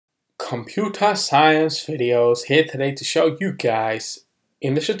Computer Science Videos here today to show you guys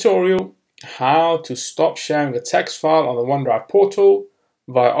in this tutorial how to stop sharing a text file on the OneDrive portal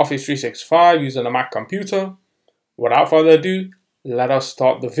via Office 365 using a Mac computer. Without further ado, let us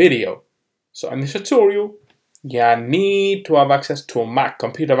start the video. So in this tutorial, you need to have access to a Mac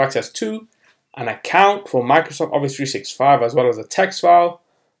computer, have access to an account for Microsoft Office 365 as well as a text file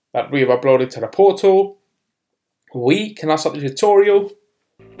that we have uploaded to the portal. We can now start the tutorial.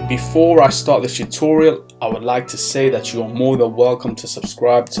 Before I start this tutorial, I would like to say that you are more than welcome to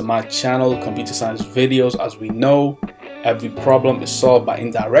subscribe to my channel, Computer Science Videos. As we know, every problem is solved by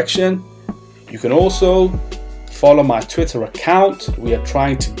indirection. You can also follow my Twitter account. We are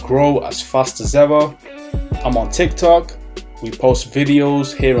trying to grow as fast as ever. I'm on TikTok. We post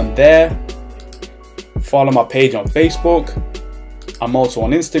videos here and there. Follow my page on Facebook. I'm also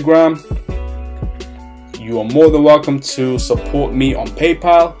on Instagram. You are more than welcome to support me on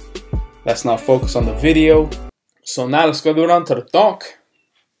PayPal. Let's now focus on the video. So now let's go down to the dock.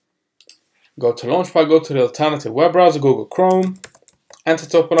 Go to Launchpad, go to the alternative web browser, Google Chrome. Enter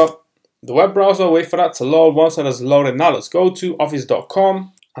to open up the web browser, wait for that to load. Once that is loaded, now let's go to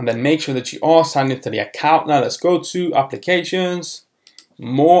office.com and then make sure that you are signed into the account. Now let's go to Applications,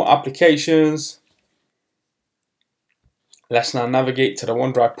 More Applications. Let's now navigate to the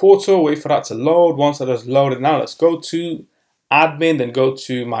OneDrive portal, wait for that to load. Once that is loaded, now let's go to Admin, then go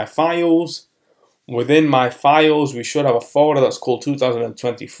to My Files. Within My Files, we should have a folder that's called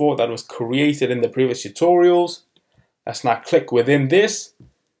 2024 that was created in the previous tutorials. Let's now click within this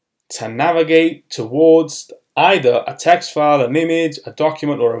to navigate towards either a text file, an image, a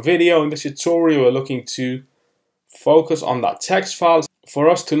document, or a video. In this tutorial, we're looking to focus on that text file. For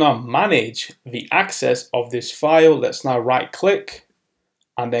us to now manage the access of this file, let's now right click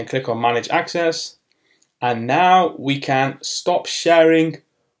and then click on Manage Access. And now we can stop sharing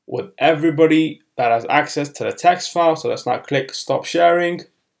with everybody that has access to the text file. So let's now click Stop Sharing.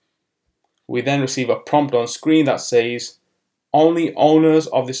 We then receive a prompt on screen that says only owners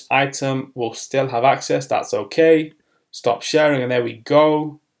of this item will still have access. That's okay. Stop sharing, and there we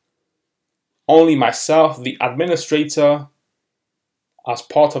go. Only myself, the administrator, as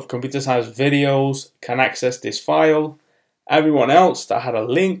part of Computer Science Videos, can access this file. Everyone else that had a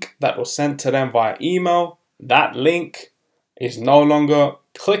link that was sent to them via email, that link is no longer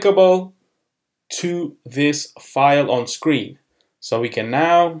clickable to this file on screen. So we can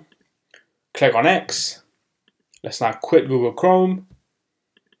now click on X. Let's now quit Google Chrome.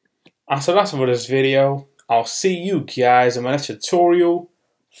 And so that's it for this video. I'll see you guys in my next tutorial.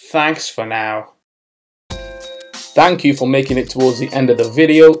 Thanks for now. Thank you for making it towards the end of the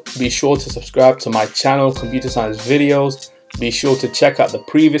video. Be sure to subscribe to my channel, Computer Science Videos. Be sure to check out the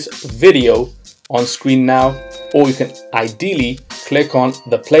previous video on screen now, or you can ideally click on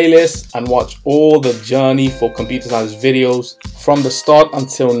the playlist and watch all the journey for Computer Science Videos from the start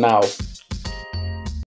until now.